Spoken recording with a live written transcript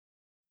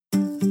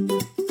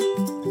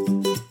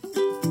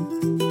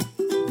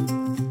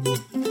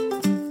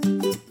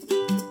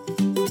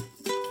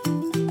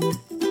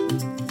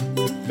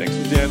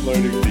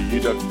downloading the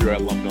UWA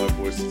Alumni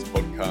Voices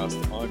podcast.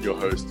 I'm your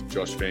host,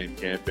 Josh Van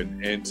Kampen,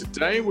 and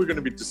today we're going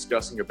to be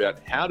discussing about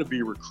how to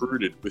be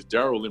recruited with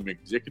Daryl Lim,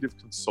 Executive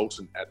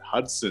Consultant at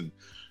Hudson.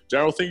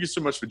 Daryl, thank you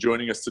so much for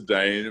joining us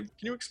today. And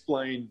can you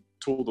explain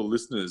to all the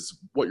listeners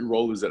what your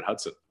role is at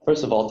Hudson?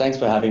 First of all, thanks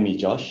for having me,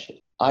 Josh.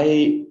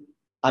 I'm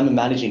a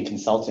managing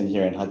consultant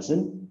here in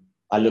Hudson.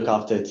 I look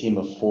after a team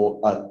of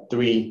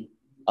three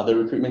other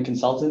recruitment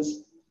consultants.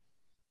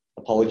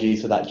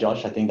 Apologies for that,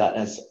 Josh. I think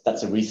that's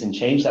a recent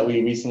change that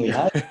we recently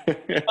had.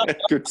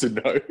 Good to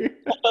know.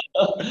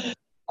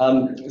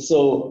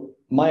 So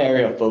my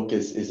area of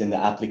focus is in the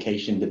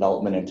application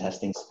development and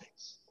testing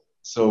space.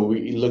 So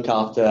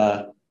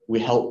we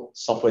help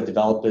software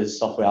developers,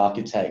 software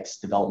architects,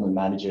 development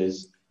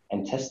managers,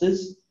 and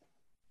testers.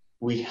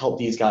 We help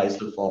these guys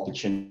look for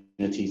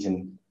opportunities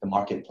in the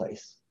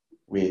marketplace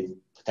with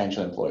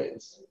potential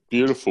employers.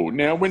 Beautiful.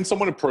 Now, when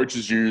someone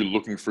approaches you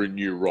looking for a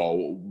new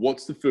role,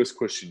 what's the first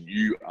question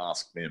you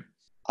ask them?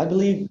 I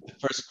believe the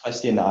first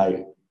question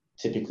I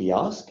typically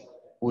ask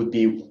would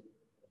be,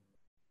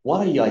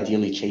 what are you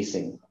ideally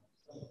chasing?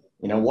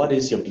 What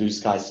is your blue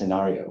sky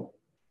scenario?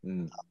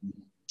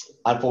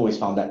 I've always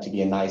found that to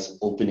be a nice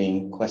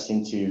opening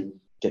question to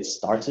get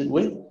started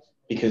with,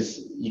 because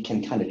you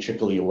can kind of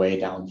trickle your way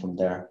down from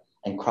there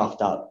and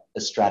craft out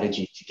a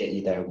strategy to get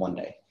you there one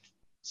day.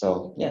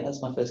 So yeah,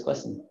 that's my first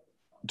question.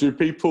 Do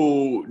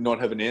people not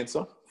have an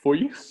answer for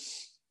you?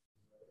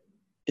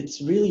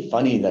 It's really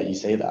funny that you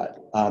say that.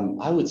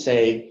 I would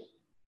say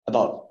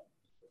about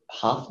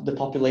half the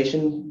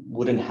population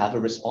wouldn't have a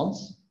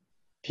response.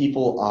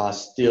 People are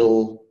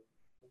still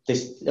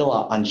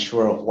are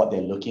unsure of what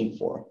they're looking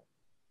for.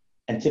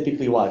 And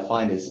typically what I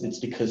find is it's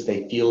because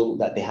they feel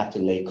that they have to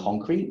lay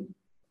concrete,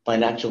 but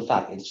in actual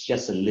fact, it's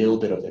just a little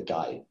bit of a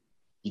guide.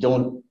 You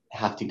don't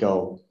have to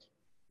go,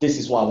 this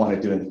is what I want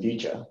to do in the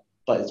future.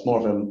 But it's more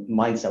of a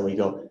mindset where you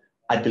go,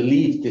 I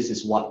believe this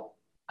is what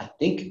I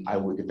think I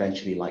would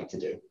eventually like to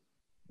do.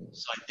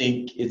 So I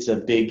think it's a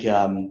big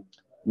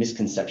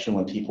misconception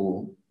when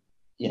people,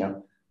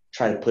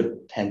 try to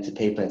put pen to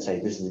paper and say,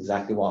 this is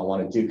exactly what I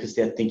want to do, because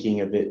they're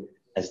thinking of it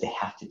as they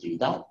have to do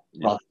that,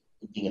 rather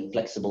than being a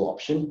flexible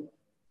option,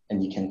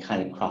 and you can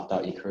kind of craft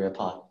out your career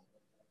path.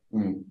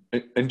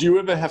 And do you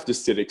ever have to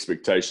set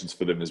expectations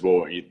for them as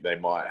well? They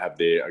might have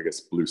their,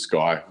 blue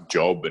sky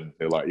job, and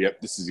they're like, yep,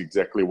 this is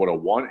exactly what I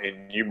want.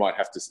 And you might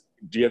have to,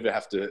 do you ever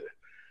have to,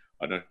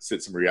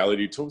 set some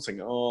reality to them saying,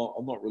 oh,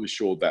 I'm not really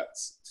sure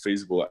that's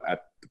feasible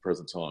at the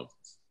present time?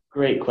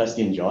 Great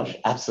question, Josh.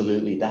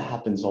 Absolutely. That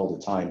happens all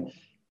the time.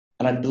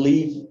 And I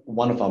believe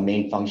one of our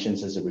main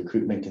functions as a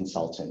recruitment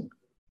consultant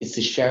is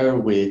to share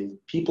with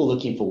people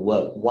looking for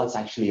work what's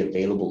actually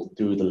available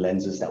through the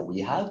lenses that we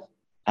have.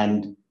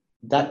 And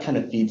that kind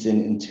of feeds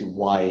into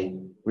why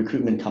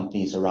recruitment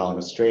companies around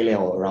Australia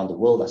or around the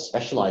world are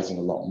specializing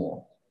a lot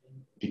more.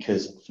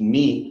 Because for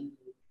me,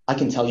 I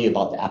can tell you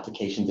about the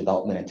application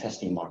development and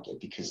testing market,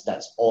 because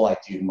that's all I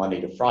do Monday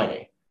to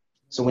Friday.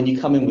 So when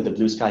you come in with a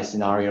blue sky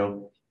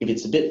scenario, if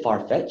it's a bit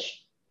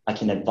far-fetched, I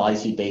can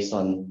advise you based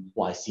on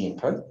what I see in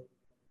Perth.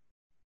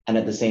 And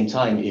at the same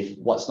time, if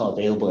what's not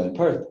available in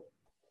Perth,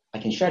 I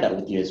can share that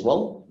with you as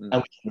well. And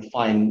we can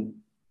refine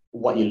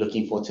what you're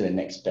looking for to the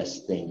next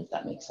best thing, if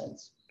that makes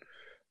sense.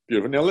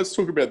 Beautiful. Now let's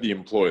talk about the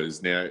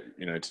employers. Now,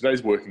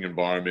 today's working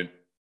environment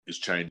is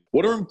changed.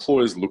 What are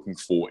employers looking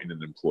for in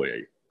an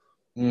employee?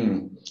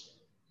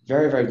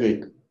 Very, very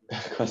good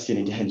question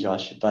again,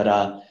 Josh.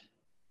 But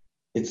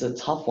it's a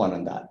tough one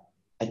on that.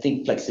 I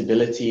think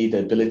flexibility, the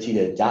ability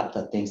to adapt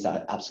are things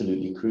that are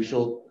absolutely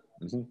crucial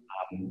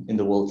in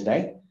the world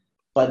today.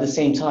 But at the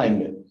same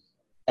time,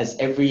 as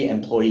every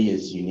employee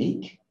is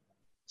unique,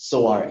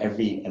 so are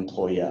every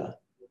employer.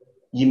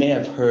 You may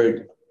have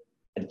heard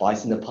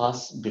advice in the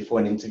past, before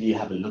an interview,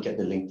 have a look at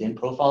the LinkedIn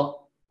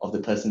profile of the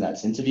person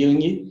that's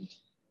interviewing you.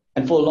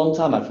 And for a long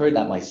time, I've heard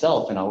that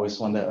myself, and I always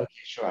wonder, okay,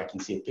 sure, I can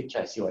see a picture,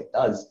 I see what it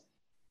does.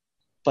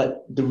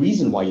 But the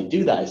reason why you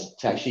do that is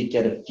to actually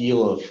get a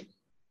feel of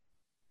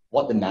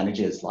what the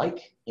manager is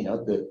like,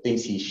 the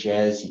things he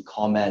shares, he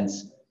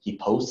comments, he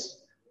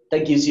posts.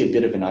 That gives you a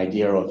bit of an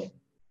idea of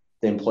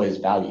the employer's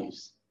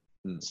values.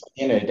 So at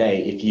the end of the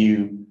day, if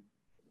you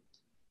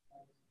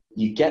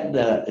get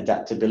the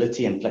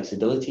adaptability and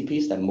flexibility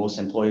piece that most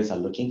employers are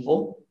looking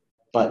for,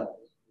 but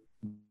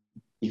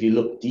if you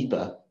look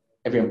deeper,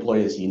 every employer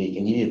is unique,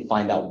 and you need to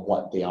find out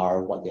what they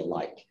are, what they're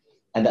like.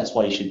 And that's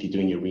why you should be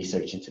doing your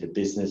research into the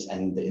business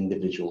and the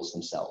individuals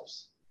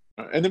themselves.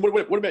 And then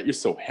what about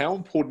yourself? How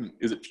important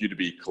is it for you to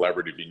be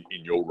collaborative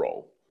in your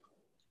role?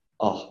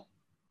 Oh,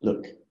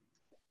 look,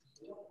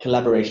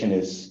 collaboration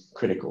is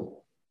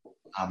critical.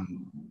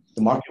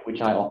 The market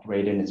which I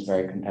operate in is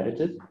very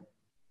competitive,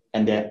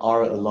 and there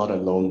are a lot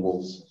of lone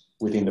wolves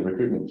within the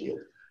recruitment field.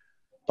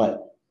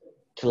 But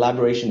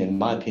collaboration, in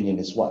my opinion,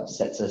 is what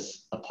sets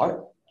us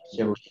apart.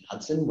 Here in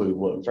Hudson, we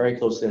work very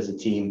closely as a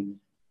team.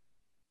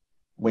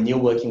 When you're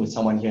working with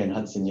someone here in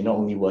Hudson, you're not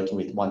only working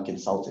with one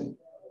consultant.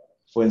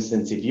 For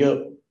instance,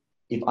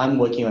 if I'm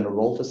working on a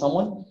role for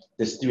someone,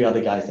 there's 3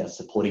 other guys that are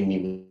supporting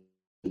me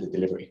the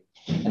delivery.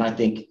 And I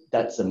think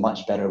that's a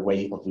much better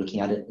way of looking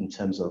at it in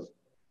terms of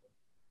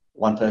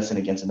one person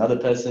against another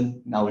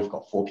person. Now we've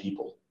got 4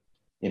 people,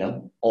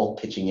 all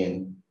pitching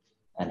in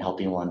and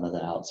helping one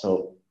another out.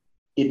 So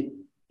it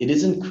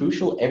isn't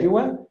crucial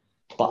everywhere,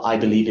 but I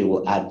believe it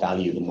will add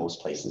value in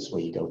most places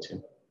where you go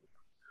to.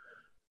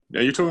 Now,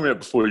 you're talking about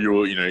before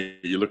you're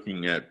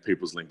looking at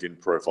people's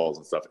LinkedIn profiles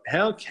and stuff.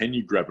 How can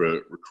you grab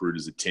a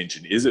recruiter's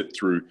attention? Is it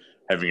through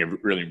having a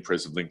really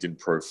impressive LinkedIn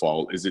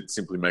profile? Is it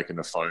simply making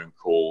a phone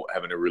call,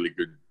 having a really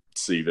good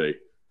CV?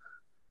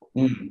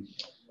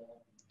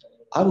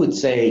 I would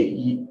say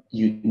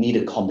you need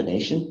a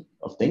combination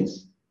of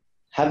things.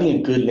 Having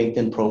a good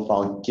LinkedIn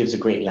profile gives a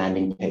great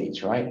landing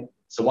page, right?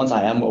 So once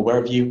I am aware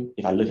of you,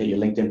 if I look at your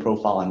LinkedIn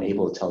profile, I'm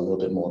able to tell a little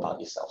bit more about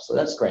yourself. So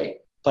that's great.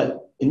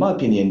 But in my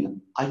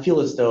opinion, I feel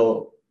as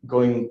though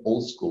going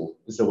old school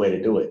is the way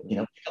to do it. Pick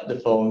up the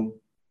phone,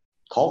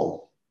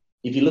 call.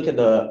 If you look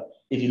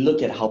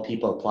at how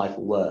people apply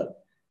for work,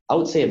 I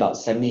would say about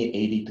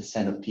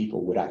 70-80% of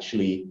people would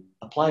actually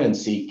apply on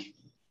Seek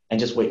and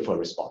just wait for a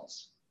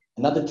response.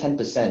 Another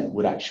 10%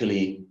 would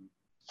actually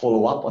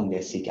follow up on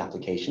their Seek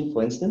application,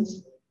 for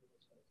instance.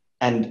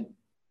 And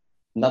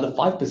another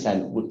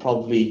 5% would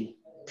probably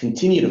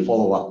continue to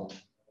follow up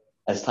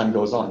as time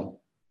goes on.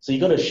 So you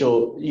got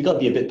to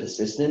be a bit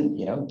persistent,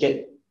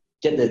 get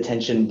the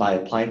attention by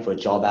applying for a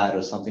job ad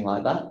or something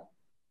like that,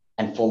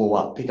 and follow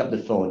up, pick up the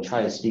phone,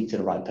 try to speak to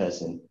the right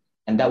person.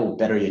 And that will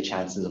better your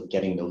chances of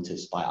getting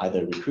noticed by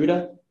either a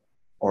recruiter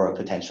or a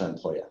potential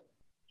employer.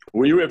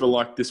 Were you ever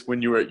like this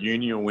when you were at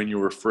uni or when you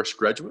were a fresh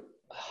graduate?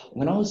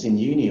 When I was in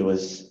uni,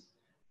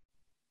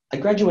 I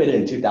graduated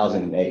in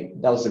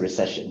 2008. That was the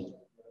recession.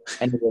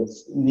 And it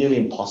was nearly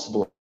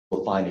impossible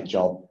to find a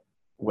job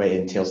where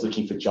it entails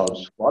looking for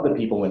jobs for other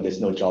people when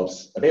there's no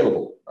jobs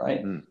available,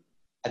 right?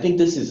 I think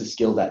this is a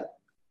skill that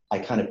I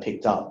kind of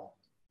picked up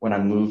when I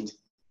moved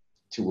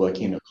to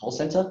working in a call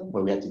center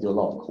where we had to do a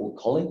lot of cold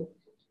calling.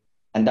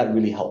 And that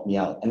really helped me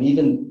out. And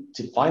even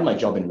to find my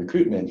job in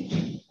recruitment,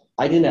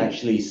 I didn't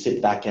actually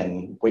sit back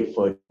and wait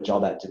for a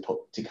job ad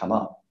to come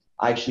up.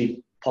 I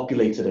actually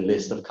populated a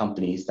list of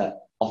companies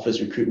that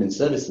offers recruitment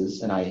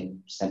services, and I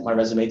sent my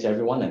resume to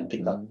everyone and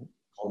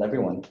called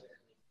everyone.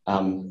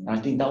 And I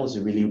think that was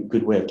a really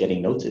good way of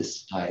getting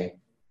noticed by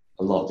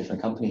a lot of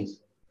different companies.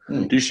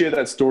 Do you share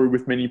that story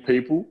with many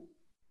people?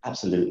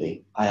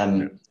 Absolutely.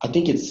 I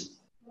think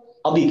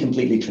I'll be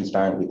completely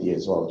transparent with you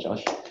as well,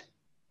 Josh.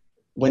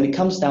 When it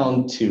comes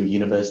down to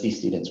university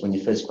students, when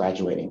you're first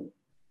graduating,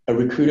 a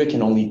recruiter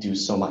can only do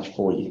so much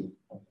for you.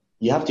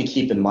 You have to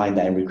keep in mind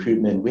that in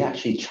recruitment, we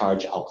actually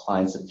charge our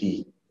clients a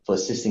fee for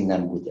assisting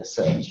them with their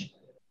search.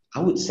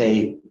 I would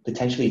say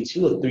potentially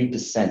 2 or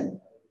 3%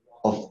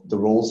 of the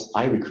roles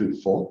I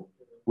recruit for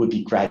would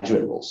be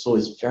graduate roles. So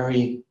it's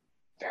very,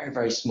 very,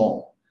 very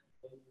small.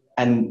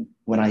 And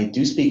when I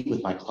do speak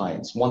with my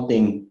clients, one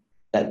thing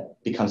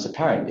that becomes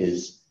apparent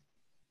is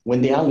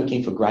when they are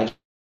looking for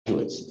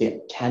graduates,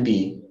 they can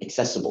be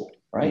accessible,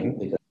 right?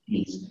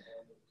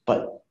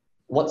 But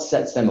what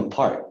sets them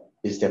apart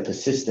is their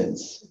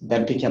persistence,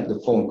 them picking up the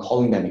phone,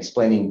 calling them,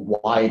 explaining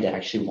why they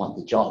actually want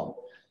the job.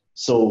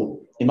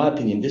 So in my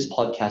opinion, this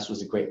podcast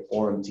was a great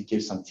forum to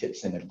give some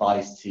tips and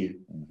advice to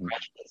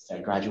graduates that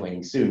are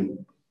graduating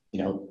soon.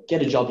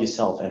 Get a job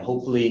yourself, and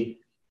hopefully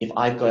if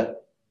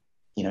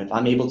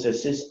I'm able to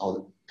assist,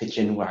 I'll pitch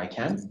in where I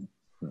can.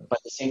 But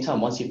at the same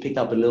time, once you've picked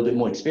up a little bit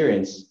more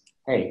experience,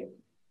 hey,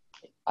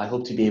 I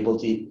hope to be able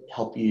to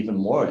help you even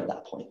more at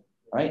that point,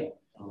 right?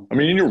 I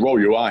mean, in your role,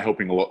 you are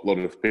helping a lot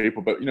of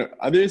people, but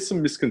are there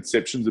some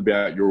misconceptions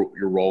about your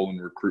role in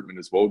recruitment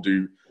as well?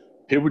 Do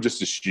people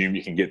just assume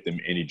you can get them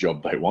any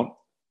job they want?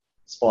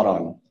 Spot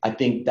on. I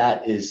think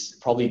that is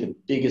probably the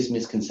biggest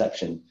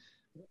misconception.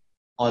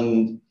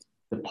 On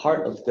the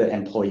part of the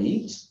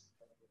employees,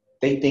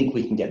 they think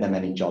we can get them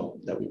any job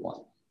that we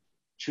want.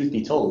 Truth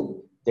be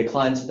told, they're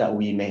clients that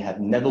we may have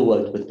never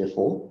worked with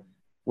before,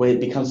 where it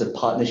becomes a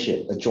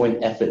partnership, a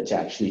joint effort to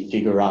actually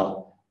figure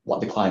out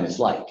what the client is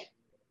like.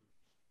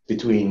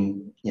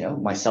 Between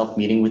myself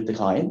meeting with the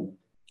client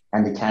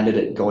and the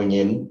candidate going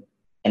in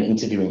and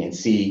interviewing and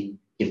see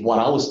if what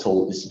I was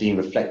told is being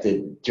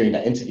reflected during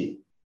that interview.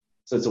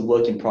 So it's a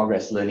work in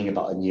progress learning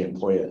about a new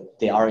employer.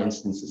 There are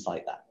instances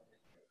like that.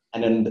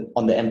 And then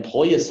on the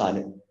employer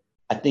side,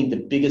 I think the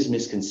biggest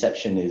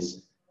misconception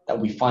is that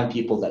we find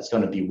people that's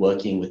going to be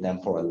working with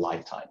them for a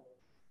lifetime.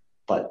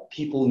 But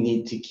people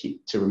need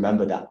to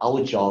remember that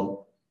our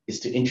job is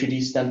to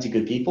introduce them to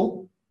good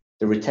people.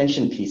 The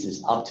retention piece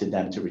is up to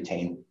them to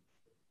retain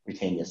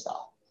your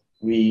staff.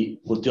 We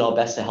will do our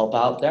best to help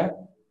out there,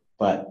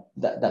 but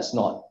that's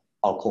not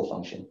our core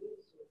function.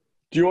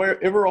 Do you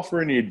ever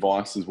offer any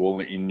advice as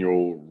well in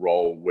your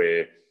role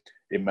where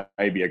it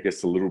may be, I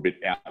guess, a little bit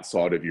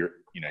outside of your,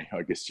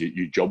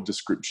 your job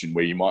description,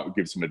 where you might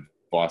give some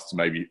advice to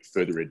maybe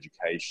further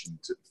education,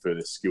 to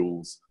further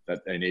skills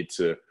that they need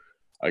to,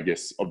 I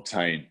guess,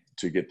 obtain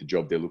to get the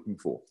job they're looking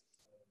for?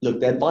 Look,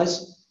 the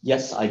advice,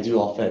 yes, I do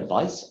offer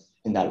advice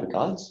in that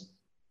regards,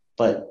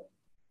 but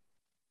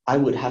I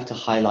would have to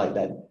highlight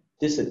that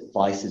this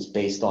advice is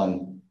based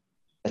on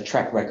a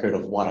track record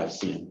of what I've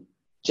seen.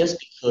 Just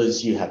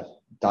because you have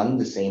done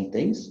the same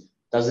things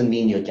doesn't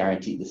mean you're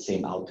guaranteed the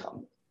same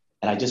outcome.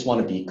 And I just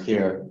want to be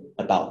clear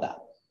about that,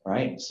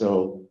 right?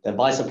 So the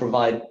advice I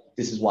provide,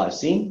 this is what I've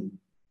seen.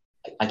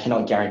 I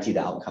cannot guarantee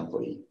the outcome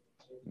for you.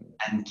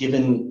 And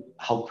given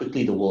how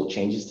quickly the world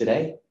changes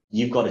today,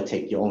 you've got to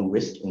take your own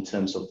risk in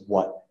terms of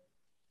what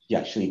you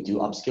actually do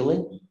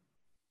upskilling.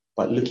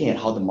 But looking at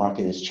how the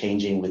market is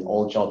changing with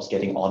all jobs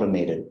getting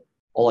automated,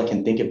 all I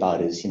can think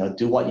about is,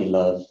 do what you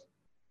love.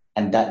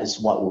 And that is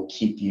what will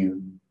keep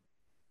you,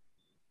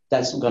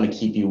 that's going to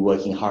keep you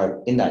working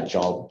hard in that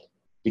job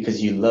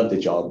because you love the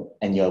job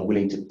and you're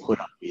willing to put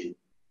up with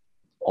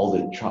all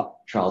the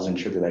trials and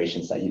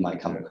tribulations that you might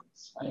come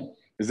across, right?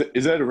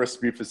 Is that a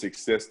recipe for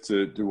success,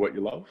 to do what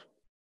you love?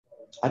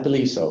 I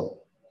believe so.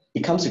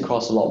 It comes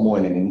across a lot more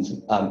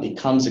it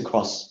comes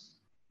across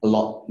a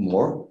lot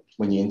more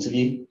when you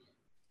interview.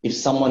 If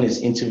someone is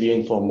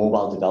interviewing for a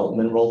mobile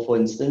development role, for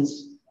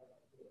instance,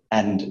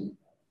 and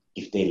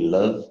if they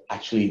love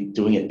actually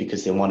doing it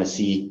because they want to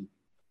see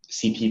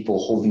people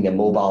holding their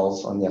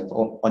mobiles on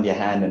their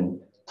hand and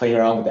playing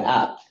around with the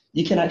app,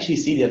 you can actually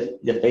see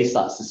their face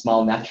starts to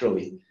smile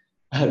naturally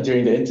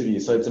during the interview.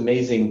 So it's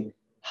amazing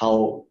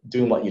how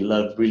doing what you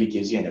love really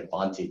gives you an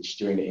advantage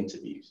during the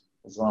interviews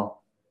as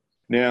well.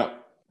 Now,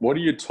 what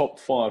are your top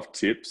 5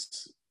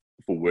 tips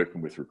for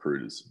working with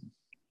recruiters?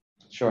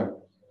 Sure.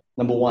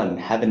 Number 1,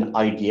 have an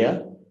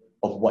idea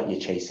of what you're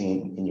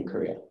chasing in your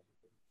career.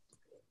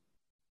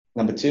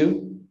 Number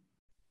 2,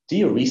 do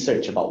your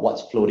research about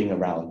what's floating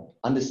around.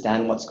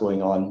 Understand what's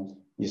going on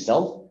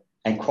yourself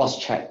and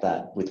cross-check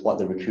that with what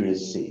the recruiter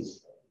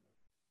sees.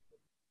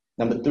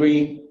 Number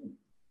 3,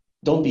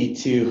 don't be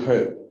too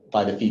hurt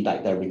by the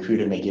feedback that a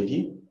recruiter may give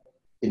you.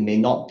 It may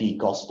not be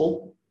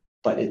gospel,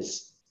 but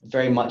it's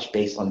very much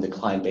based on the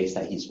client base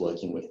that he's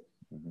working with.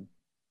 Mm-hmm.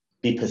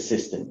 Be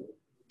persistent.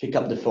 Pick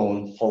up the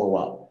phone, follow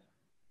up.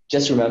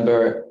 Just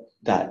remember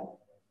that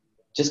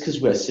just because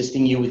we're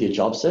assisting you with your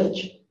job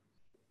search,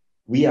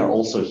 we are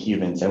also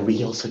humans and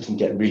we also can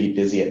get really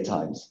busy at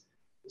times.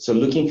 So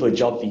looking for a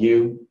job for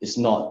you is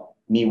not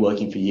me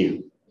working for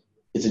you.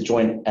 It's a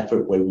joint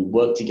effort where we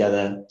work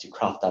together to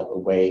craft out a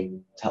way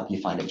to help you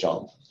find a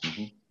job.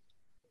 Mm-hmm.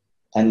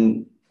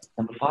 And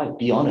number 5,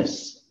 be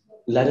honest.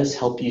 Let us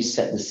help you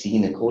set the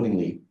scene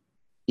accordingly.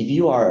 If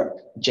you are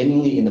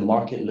genuinely in the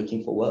market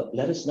looking for work,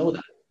 let us know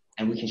that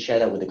and we can share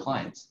that with the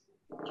clients.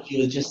 If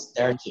you're just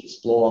there to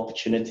explore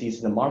opportunities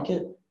in the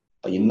market,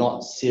 but you're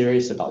not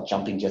serious about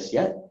jumping just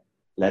yet,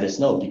 let us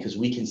know because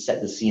we can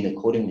set the scene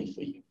accordingly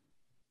for you.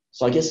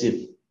 So I guess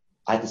if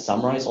I had to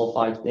summarize all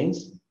 5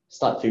 things,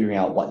 start figuring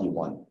out what you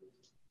want.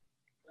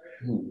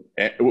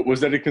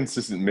 Was that a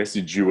consistent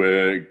message you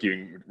were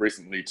giving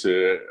recently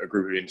to a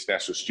group of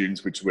international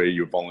students, where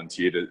you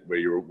volunteered, where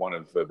you were one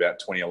of about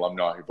 20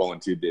 alumni who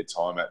volunteered their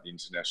time at the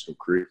International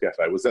Career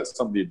Cafe? Was that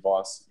some of the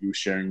advice you were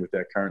sharing with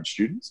our current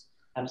students?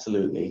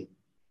 Absolutely.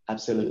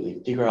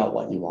 Absolutely. Figure out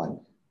what you want.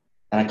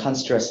 And I can't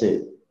stress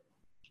it.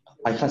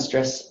 I can't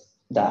stress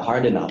that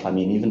hard enough. I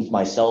mean, even for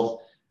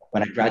myself,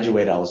 when I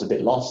graduated, I was a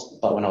bit lost.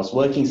 But when I was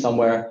working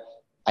somewhere,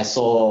 I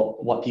saw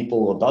what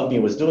people above me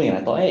was doing. And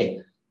I thought,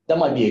 hey, that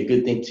might be a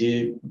good thing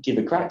to give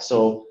a crack.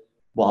 So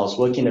while I was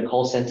working in a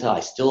call center, I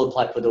still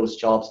applied for those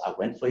jobs. I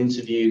went for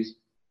interviews.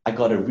 I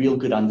got a real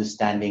good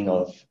understanding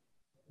of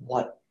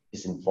what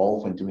is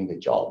involved when doing the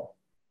job.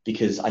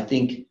 Because I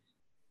think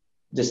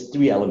there's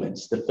 3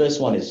 elements. The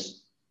first one is,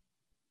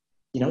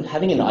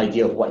 having an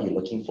idea of what you're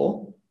looking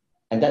for.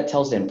 And that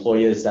tells the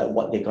employers that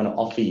what they're going to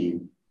offer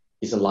you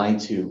is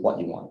aligned to what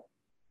you want.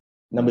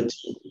 Number 2,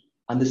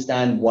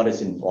 understand what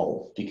is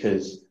involved.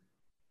 Because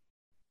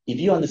if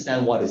you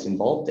understand what is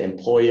involved, the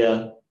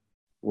employer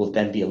will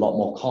then be a lot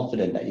more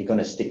confident that you're going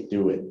to stick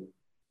through it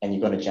and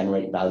you're going to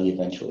generate value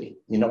eventually.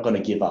 You're not going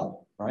to give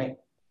up, right?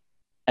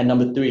 And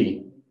number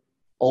 3,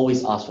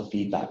 always ask for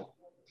feedback.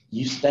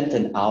 You spent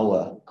an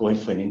hour going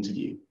for an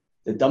interview.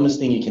 The dumbest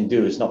thing you can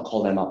do is not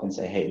call them up and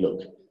say, hey,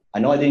 look, I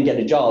know I didn't get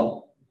a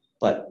job,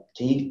 but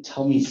can you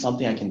tell me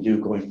something I can do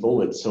going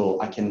forward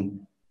so I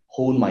can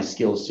hone my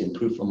skills to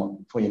improve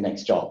for your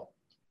next job?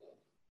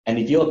 And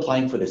if you're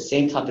applying for the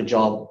same type of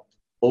job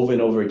over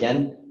and over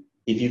again,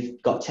 if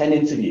you've got 10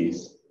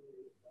 interviews,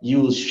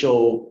 you'll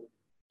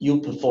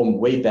perform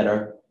way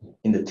better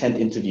in the 10th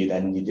interview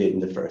than you did in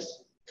the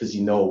first, because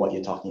you know what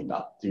you're talking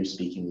about through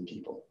speaking with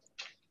people.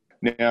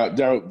 Now,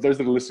 Daryl, those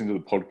that are listening to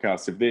the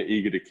podcast, if they're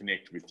eager to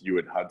connect with you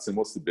at Hudson,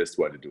 what's the best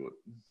way to do it?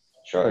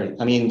 Sure.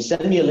 I mean,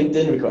 send me a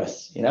LinkedIn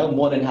request.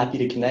 More than happy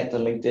to connect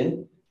on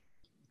LinkedIn.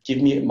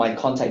 Give me my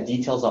contact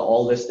details are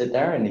all listed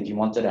there. And if you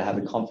wanted to have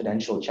a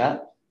confidential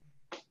chat,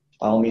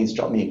 by all means,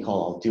 drop me a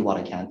call. I'll do what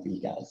I can for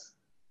you guys.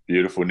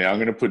 Beautiful. Now I'm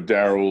going to put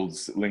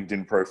Daryl's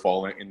LinkedIn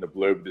profile in the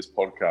blurb of this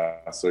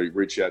podcast, so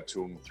reach out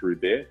to him through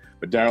there.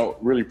 But Daryl,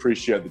 really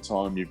appreciate the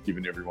time you've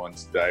given everyone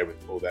today with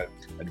all that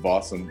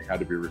advice on how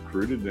to be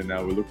recruited,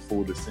 and we look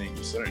forward to seeing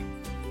you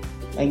soon.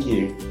 Thank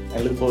you.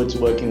 I look forward to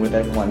working with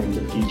everyone in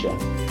the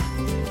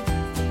future.